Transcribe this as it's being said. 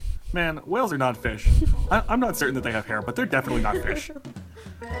Man, whales are not fish. I'm not certain that they have hair, but they're definitely not fish.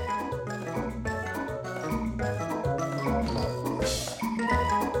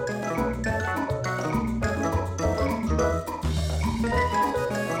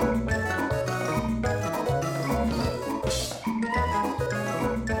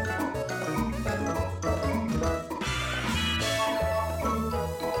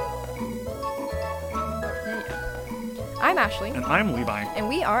 I'm Ashley. And I'm Levi. And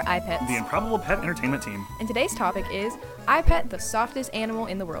we are IPET. The Improbable Pet Entertainment Team. And today's topic is IPET, the softest animal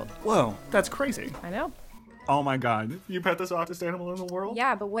in the world. Whoa, that's crazy. I know. Oh my god. You pet the softest animal in the world?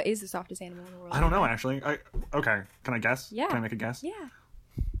 Yeah, but what is the softest animal in the world? I don't know, Ashley. Okay, can I guess? Yeah. Can I make a guess? Yeah.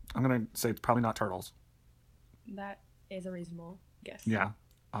 I'm gonna say it's probably not turtles. That is a reasonable guess. Yeah.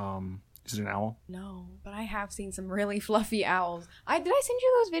 Is it an owl? No, but I have seen some really fluffy owls. Did I send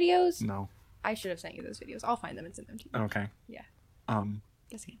you those videos? No. I should have sent you those videos. I'll find them and send them to you. Okay. Yeah.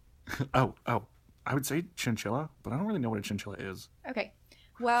 Guess again. Oh. I would say chinchilla, but I don't really know what a chinchilla is. Okay.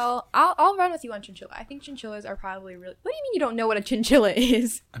 Well, I'll run with you on chinchilla. I think chinchillas are probably really... What do you mean you don't know what a chinchilla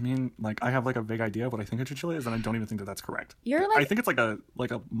is? I mean, like, I have, like, a vague idea of what I think a chinchilla is, and I don't even think that that's correct. You're like... I think it's like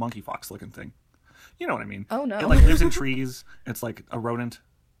a monkey fox looking thing. You know what I mean? Oh, no. It, like, lives in trees. It's, like, a rodent.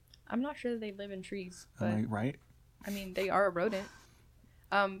 I'm not sure they live in trees, but... Am I right? I mean, they are a rodent.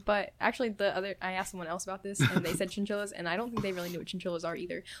 But actually I asked someone else about this, and they said chinchillas, and I don't think they really knew what chinchillas are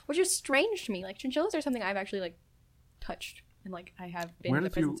either, which is strange to me. Like, chinchillas are something I've actually, like, touched, and, like, I have been in the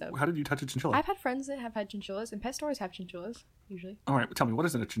presence of. How did you touch a chinchilla? I've had friends that have had chinchillas, and pet stores have chinchillas, usually. All right, tell me, what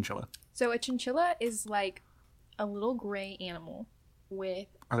is a chinchilla? So a chinchilla is, like, a little gray animal with...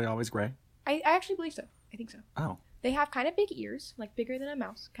 Are they always gray? I actually believe so. I think so. Oh. They have kind of big ears, like, bigger than a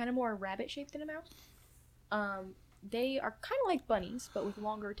mouse, kind of more rabbit-shaped than a mouse. They are kind of like bunnies, but with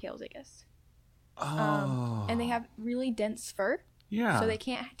longer tails, I guess. Oh. And they have really dense fur. Yeah. So they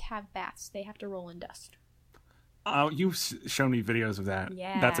can't have baths. They have to roll in dust. Oh, you've shown me videos of that.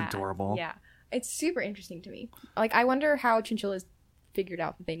 Yeah. That's adorable. Yeah. It's super interesting to me. Like, I wonder how chinchillas figured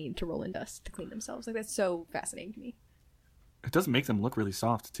out that they need to roll in dust to clean themselves. Like, that's so fascinating to me. It does make them look really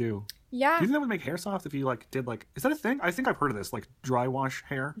soft, too. Yeah. Do you think that would make hair soft if you, like, did, like... Is that a thing? I think I've heard of this, like, dry wash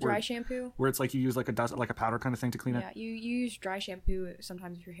hair. Dry shampoo? Where it's, like, you use, like, a powder kind of thing to clean it? Yeah, you use dry shampoo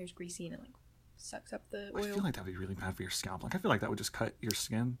sometimes if your hair's greasy and it, like, sucks up the oil. I feel like that would be really bad for your scalp. Like, I feel like that would just cut your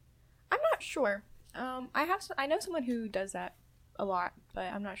skin. I'm not sure. I know someone who does that a lot,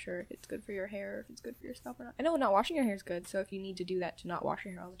 but I'm not sure if it's good for your hair or if it's good for your scalp or not. I know not washing your hair is good, so if you need to do that to not wash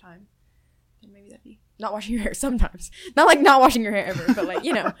your hair all the time, then maybe that'd be not washing your hair sometimes. Not like not washing your hair ever, but like,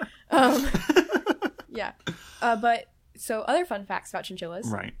 you know. Yeah. But so other fun facts about chinchillas.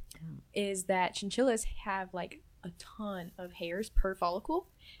 Right. Is that chinchillas have like a ton of hairs per follicle,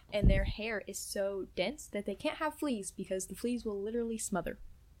 and their hair is so dense that they can't have fleas because the fleas will literally smother.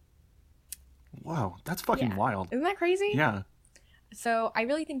 Whoa, that's fucking wild. Isn't that crazy? Yeah. So I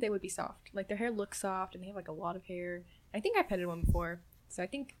really think they would be soft. Like, their hair looks soft, and they have like a lot of hair. I think I petted one before, so I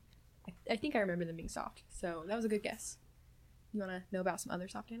think I remember them being soft. So that was a good guess. You want to know about some other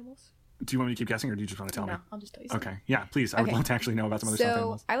soft animals? Do you want me to keep guessing, or do you just want to tell me? No, I'll just tell you something. Okay, yeah, please. I would love to actually know about some other soft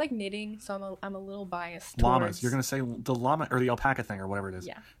animals. So I like knitting, so I'm a little biased Llamas. towards... You're going to say the llama, or the alpaca thing, or whatever it is.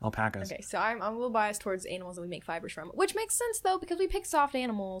 Yeah. Alpacas. Okay, so I'm a little biased towards animals that we make fibers from, which makes sense, though, because we pick soft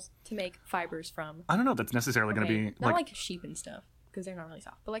animals to make fibers from. I don't know if that's necessarily going to be... Not like sheep and stuff, because they're not really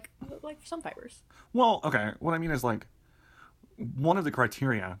soft, but like some fibers. Well, okay, what I mean is, like, one of the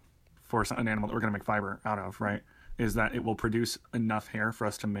criteria for an animal that we're going to make fiber out of, right, is that it will produce enough hair for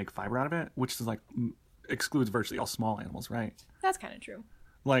us to make fiber out of it, which is, like, excludes virtually all small animals, right? That's kind of true.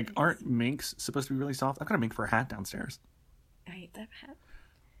 Like, aren't minks supposed to be really soft? I've got a mink for a hat downstairs. I hate that hat.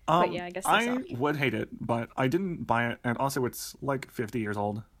 But yeah, I guess that's soft. would hate it, but I didn't buy it, and also it's, like, 50 years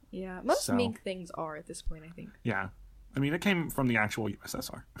old. Yeah, most mink things are at this point, I think. Yeah. I mean, it came from the actual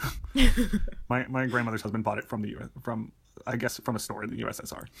USSR. my grandmother's husband bought it from from a store in the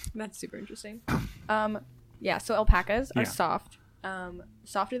USSR. That's super interesting. Yeah, so alpacas are soft.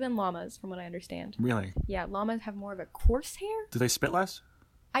 Softer than llamas, from what I understand. Really? Yeah, llamas have more of a coarse hair. Do they spit less?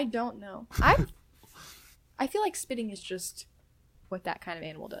 I don't know. I feel like spitting is just what that kind of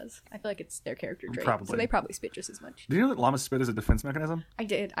animal does. I feel like it's their character trait. Probably. So they probably spit just as much. Do you know that llamas spit as a defense mechanism? I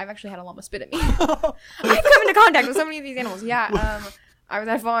did. I've actually had a llama spit at me. I've come into contact with so many of these animals. Yeah, I was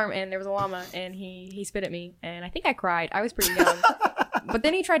at a farm, and there was a llama, and he spit at me, and I think I cried. I was pretty young. But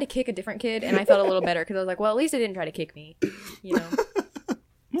then he tried to kick a different kid, and I felt a little better, because I was like, well, at least it didn't try to kick me, you know?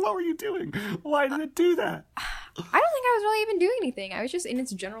 What were you doing? Why did it do that? I don't think I was really even doing anything. I was just in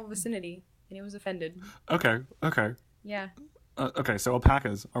its general vicinity, and it was offended. Okay. Yeah. Okay, so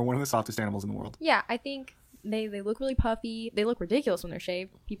alpacas are one of the softest animals in the world. Yeah, I think they look really puffy. They look ridiculous when they're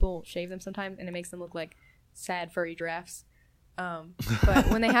shaved. People shave them sometimes, and it makes them look like sad furry giraffes. But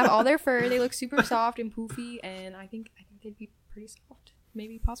when they have all their fur, they look super soft and poofy, and I think they'd be pretty soft.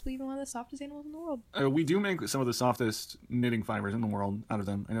 Maybe possibly even one of the softest animals in the world. We do make some of the softest knitting fibers in the world out of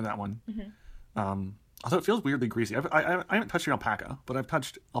them. I know that one. Although it feels weirdly greasy. I haven't touched an alpaca, but I've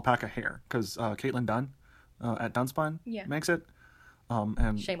touched alpaca hair because Caitlin Dunn at Dunspun makes it.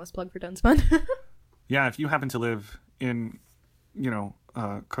 And shameless plug for Dunspun. yeah, if you happen to live in,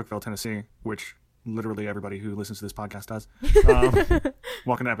 Cookeville, Tennessee, which literally everybody who listens to this podcast does.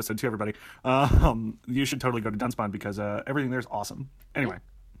 Welcome to episode 2, everybody. You should totally go to Dunspun because everything there is awesome. Anyway.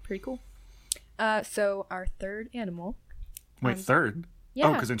 Pretty cool. So our third animal. Wait, third? Yeah.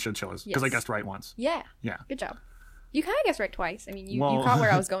 Oh, because in chinchillas. Because I guessed right once. Yeah. Yeah. Good job. You kind of guessed right twice. I mean, you caught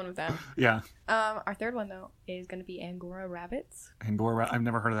where I was going with that. Yeah. Our third one, though, is going to be Angora rabbits. I've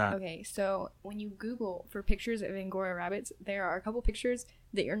never heard of that. Okay, so when you Google for pictures of Angora rabbits, there are a couple pictures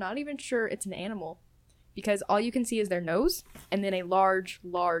that you're not even sure it's an animal because all you can see is their nose and then a large,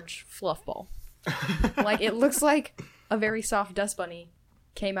 large fluff ball. Like, it looks like a very soft dust bunny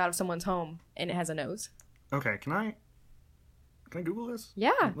came out of someone's home and it has a nose. Okay, can I Google this?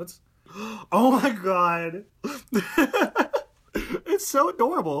 Yeah. Let's... Oh my god. It's so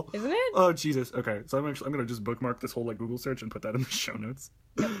adorable. Isn't it? Oh Jesus. Okay. So I'm going to just bookmark this whole Google search and put that in the show notes.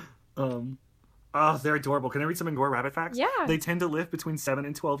 Yep. Oh, they're adorable. Can I read some Angora rabbit facts? Yeah. They tend to live between 7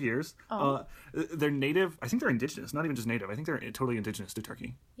 and 12 years. Oh. They're native. I think they're indigenous. Not even just native. I think they're totally indigenous to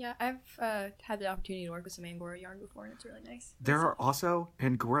Turkey. Yeah, I've had the opportunity to work with some Angora yarn before, and it's really nice. There are also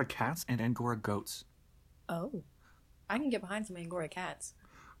Angora cats and Angora goats. Oh. I can get behind some Angora cats.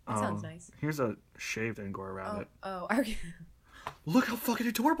 That sounds nice. Here's a shaved Angora rabbit. Look how fucking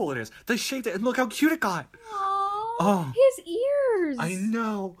adorable it is. They shaved it and look how cute it got. Oh, his ears. I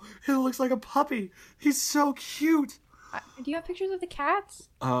know. It looks like a puppy. He's so cute. Do you have pictures of the cats?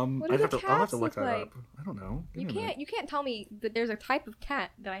 What do the I'll have cats to look that like? up. I don't know. You can't tell me that there's a type of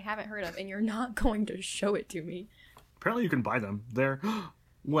cat that I haven't heard of and you're not going to show it to me. Apparently you can buy them. They're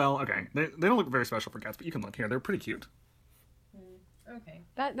well, okay. They don't look very special for cats, but you can look here. They're pretty cute. Okay.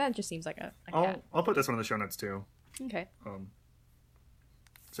 That just seems like a cat. I'll put this one in the show notes too. Okay.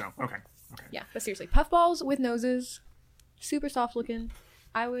 Okay. Yeah, but seriously, puffballs with noses, super soft looking.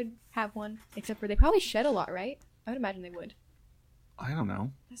 I would have one, except for they probably shed a lot, right? I would imagine they would. I don't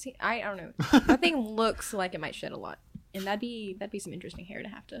know. I don't know. That thing looks like it might shed a lot, and that'd be some interesting hair to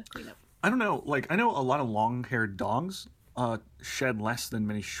have to clean up. I don't know. I know a lot of long-haired dogs shed less than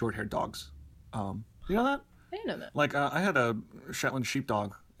many short-haired dogs. You know that? I didn't know that. I had a Shetland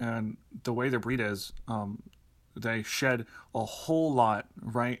sheepdog, and the way their breed is, they shed a whole lot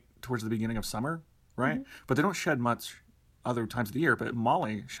right towards the beginning of summer, right? Mm-hmm. But they don't shed much other times of the year. But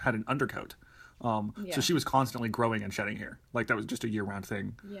Molly had an undercoat, so she was constantly growing and shedding hair. That was just a year-round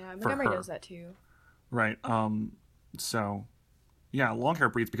thing. Yeah, Montgomery does that too. Right. So, yeah, long-hair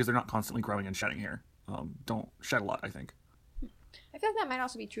breeds, because they're not constantly growing and shedding hair, don't shed a lot, I think. I feel like that might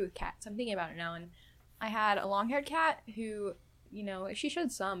also be true with cats. I'm thinking about it now, and I had a long-haired cat who, she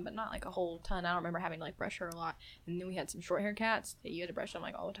shed some, but not a whole ton. I don't remember having to brush her a lot. And then we had some short-haired cats that you had to brush them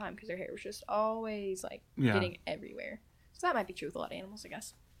all the time because their hair was just always getting everywhere. So that might be true with a lot of animals, I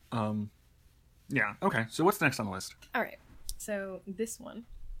guess. Yeah. Okay. So what's next on the list? All right. So this one,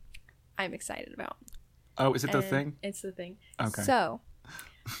 I'm excited about. Oh, is it the thing? It's the thing. Okay. So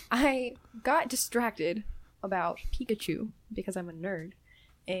I got distracted about Pikachu because I'm a nerd.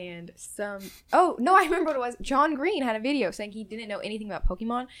 And I remember what it was. John Green had a video saying he didn't know anything about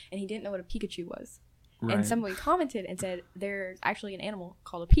Pokemon and he didn't know what a Pikachu was. Right. And somebody commented and said there's actually an animal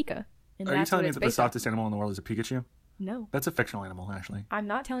called a Pika. And Are you telling me that the softest animal in the world is a Pikachu? No. That's a fictional animal, actually. I'm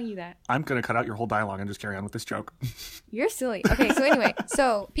not telling you that. I'm going to cut out your whole dialogue and just carry on with this joke. You're silly. Okay, so anyway,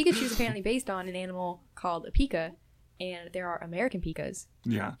 Pikachu is apparently based on an animal called a Pika, and there are American Pikas.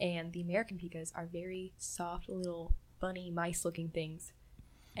 Yeah. And the American Pikas are very soft little bunny mice-looking things.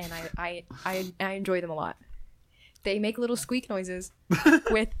 And I enjoy them a lot. They make little squeak noises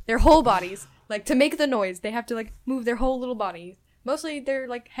with their whole bodies. To make the noise, they have to move their whole little bodies. Mostly their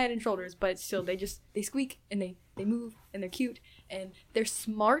head and shoulders, but still they squeak and they move and they're cute and they're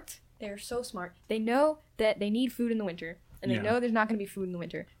smart. They're so smart. They know that they need food in the winter and they know there's not going to be food in the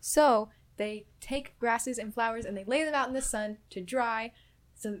winter. So they take grasses and flowers and they lay them out in the sun to dry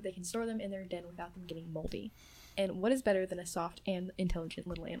so that they can store them in their den without them getting moldy. And what is better than a soft and intelligent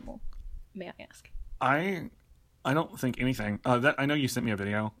little animal? May I ask? I don't think anything. I know you sent me a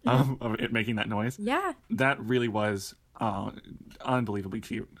video of it making that noise. Yeah. That really was unbelievably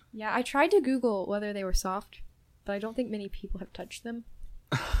cute. Yeah, I tried to Google whether they were soft, but I don't think many people have touched them.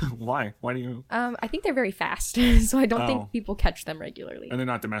 Why? Why do you? I think they're very fast, so I don't think people catch them regularly. And they're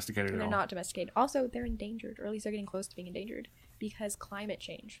not domesticated at They're all. not domesticated. Also, they're endangered, or at least they're getting close to being endangered because climate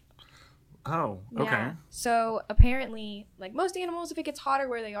change. Oh, okay. Yeah. So apparently, like most animals, if it gets hotter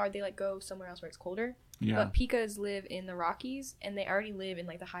where they are, they like go somewhere else where it's colder. Yeah. But pikas live in the Rockies, and they already live in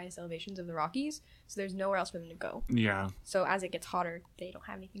like the highest elevations of the Rockies, so there's nowhere else for them to go. Yeah. So as it gets hotter, they don't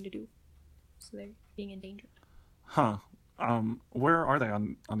have anything to do, so they're being endangered. Huh. Where are they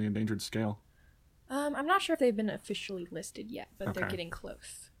on the endangered scale? I'm not sure if they've been officially listed yet, but they're Okay. getting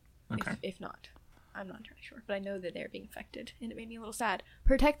close. Okay. If not, I'm not entirely sure, but I know that they're being affected, and it made me a little sad.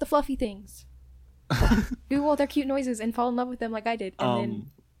 Protect the fluffy things. Do all their cute noises and fall in love with them like I did, and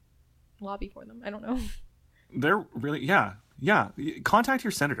then lobby for them. I don't know. They're really yeah. Contact your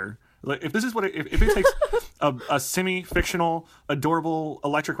senator. Like if this is what if it takes a semi-fictional, adorable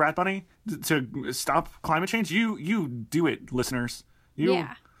electric rat bunny to stop climate change, you do it, listeners. You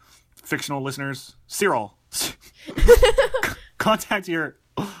fictional listeners, Cyril, contact your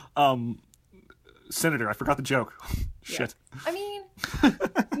senator. I forgot the joke. Shit. I mean,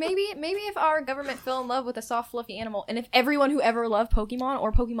 maybe if our government fell in love with a soft, fluffy animal, and if everyone who ever loved Pokemon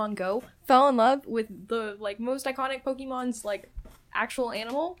or Pokemon Go fell in love with the like most iconic Pokemon's like actual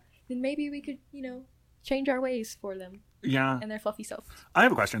animal, then maybe we could, change our ways for them. Yeah. And their fluffy self. I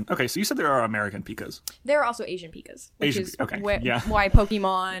have a question. Okay, so you said there are American pikas. There are also Asian pikas, which is why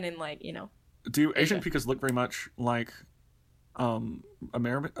Pokemon and Do Asian pikas look very much like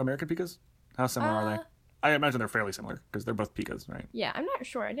American pikas? How similar are they? I imagine they're fairly similar because they're both pikas, right? Yeah, I'm not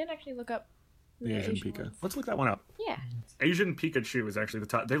sure. I didn't actually look up the Asian pika. ones. Let's look that one up. Yeah. Asian Pikachu is actually the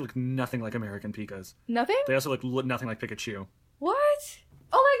top. They look nothing like American pikas. Nothing? They also look nothing like Pikachu. What?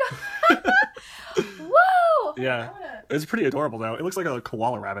 Oh my god! Whoa! Yeah. It's pretty adorable though. It looks like a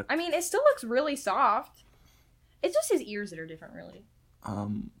koala rabbit. I mean, it still looks really soft. It's just his ears that are different, really.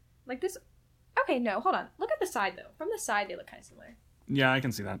 Like this. Okay, no, hold on. Look at the side though. From the side, they look kind of similar. Yeah, I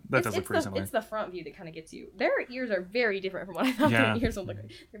can see that. That does look pretty similar. It's the front view that kind of gets you. Their ears are very different from what I thought their ears would look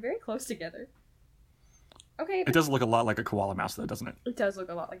like. They're very close together. Okay. It does look a lot like a koala mouse, though, doesn't it? It does look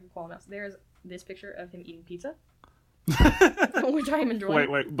a lot like a koala mouse. There's this picture of him eating pizza, which I am enjoying.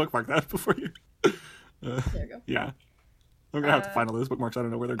 Wait, bookmark that before you. There we go. Yeah. We're gonna have to find all those bookmarks. I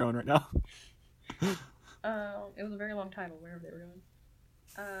don't know where they're going right now. It was a very long title, wherever they were going.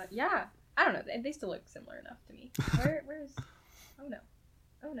 Yeah. I don't know. They still look similar enough to me. Where's... Oh no.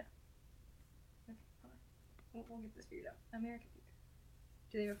 Okay, hold on. We'll get this figured out. American Pika.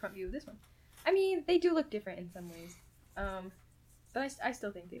 Do they have a front view of this one? I mean, they do look different in some ways. But I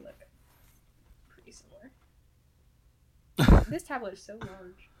still think they look pretty similar. This tablet is so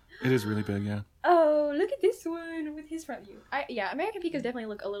large. It is really big, yeah. Oh, look at this one with his front view. American Pikas definitely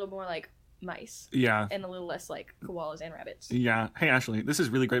look a little more like mice. Yeah. And a little less like koalas and rabbits. Yeah. Hey, Ashley, this is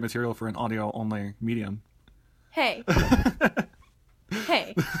really great material for an audio-only medium. Hey.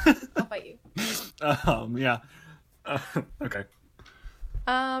 Hey. I'll fight you. Yeah. Okay.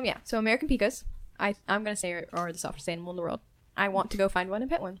 Yeah. So American Pikas, I'm gonna say are the softest animal in the world. I want to go find one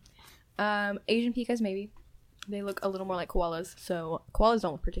and pet one. Asian Pikas, maybe. They look a little more like koalas, so koalas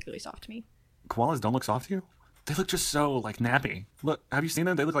don't look particularly soft to me. Koalas don't look soft to you? They look just so, like, nappy. Look, have you seen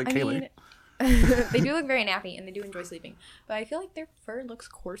them? They look like Kaylee. They do look very nappy, and they do enjoy sleeping. But I feel like their fur looks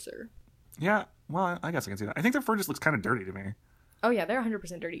coarser. Yeah, well, I guess I can see that. I think their fur just looks kind of dirty to me. Oh yeah, they're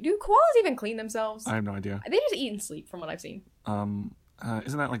 100% dirty. Do koalas even clean themselves? I have no idea. They just eat and sleep, from what I've seen.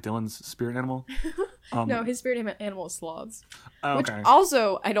 Isn't that like Dylan's spirit animal? No, his spirit animal is sloths. Oh, which okay.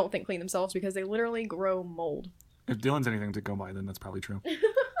 also, I don't think clean themselves because they literally grow mold. If Dylan's anything to go by, then that's probably true.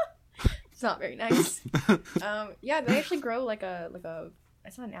 It's not very nice. Yeah, they actually grow like a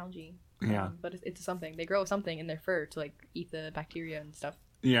it's not an algae. Yeah. But it's something. They grow something in their fur to like eat the bacteria and stuff.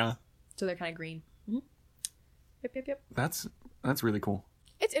 Yeah. So they're kind of green. Mm-hmm. Yep. That's really cool.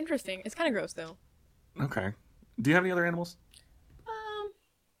 It's interesting. It's kind of gross though. Okay. Do you have any other animals?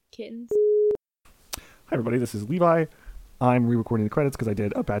 Kittens. Hi everybody, this is Levi. I'm re-recording the credits because I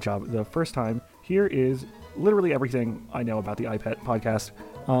did a bad job the first time. Here is literally everything I know about the IPET podcast.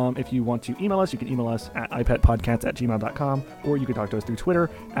 If you want to email us, you can email us at ipetpodcats@gmail.com, or you can talk to us through Twitter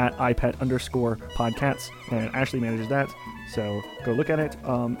at ipet_podcasts, and Ashley manages that, so go look at it.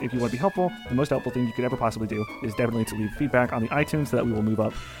 If you want to be helpful, the most helpful thing you could ever possibly do is definitely to leave feedback on the iTunes so that we will move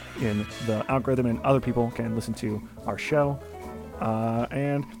up in the algorithm and other people can listen to our show.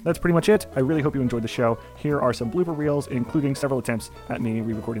 And that's pretty much it. I really hope you enjoyed the show. Here are some blooper reels, including several attempts at me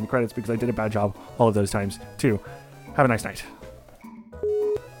re-recording the credits because I did a bad job all of those times, too. Have a nice night.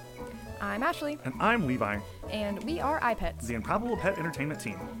 I'm Ashley. And I'm Levi. And we are IPETs. The Improbable Pet Entertainment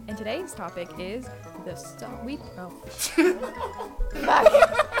Team. And today's topic is this stuff. Back.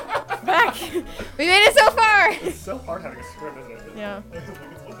 Back. We made it so far. It's so hard having a script, isn't it? Yeah. It's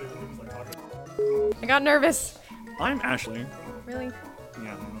one day we're just like talking. I got nervous. I'm Ashley. Really?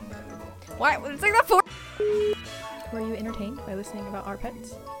 Yeah. Why? It's like that for. Were you entertained by listening about our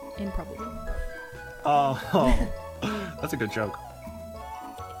pets? Improbable. Oh, that's a good joke.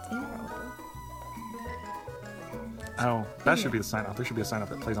 It's improbable. Oh, that should be the sign off. There should be a sign off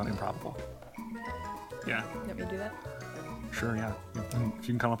that plays on improbable. Yeah. You want me to do that? Sure, yeah. If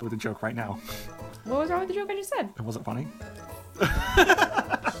you can come up with a joke right now. What was wrong with the joke I just said? It wasn't funny?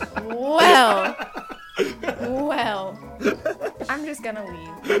 Well. I'm just gonna leave.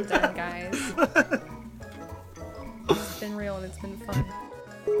 I'm done, guys. It's been real and it's been fun.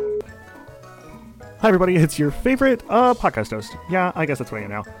 Hi, everybody. It's your favorite podcast host. Yeah, I guess that's what I am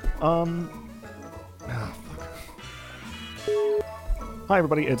now. Fuck. Hi,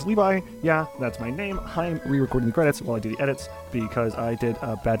 everybody. It's Levi. Yeah, that's my name. I'm re-recording the credits while I do the edits because I did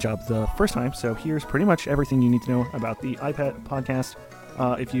a bad job the first time. So here's pretty much everything you need to know about the IPET podcast.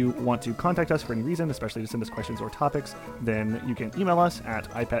 If you want to contact us for any reason, especially to send us questions or topics, then you can email us at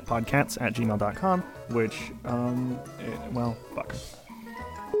ipetpodcats@gmail.com, which, fuck.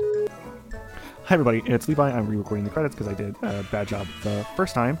 Hi, everybody. It's Levi. I'm re-recording the credits because I did a bad job the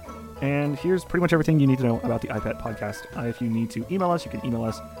first time. And here's pretty much everything you need to know about the IPET podcast. If you need to email us, you can email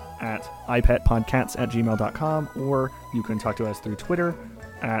us at ipetpodcats@gmail.com, or you can talk to us through Twitter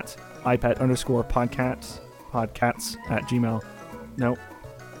at ipet_podcasts at gmail. No,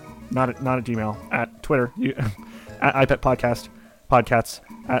 not at Gmail. At Twitter, at IPET podcasts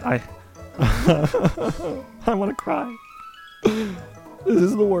at I. I want to cry. This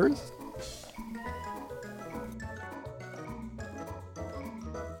is the worst.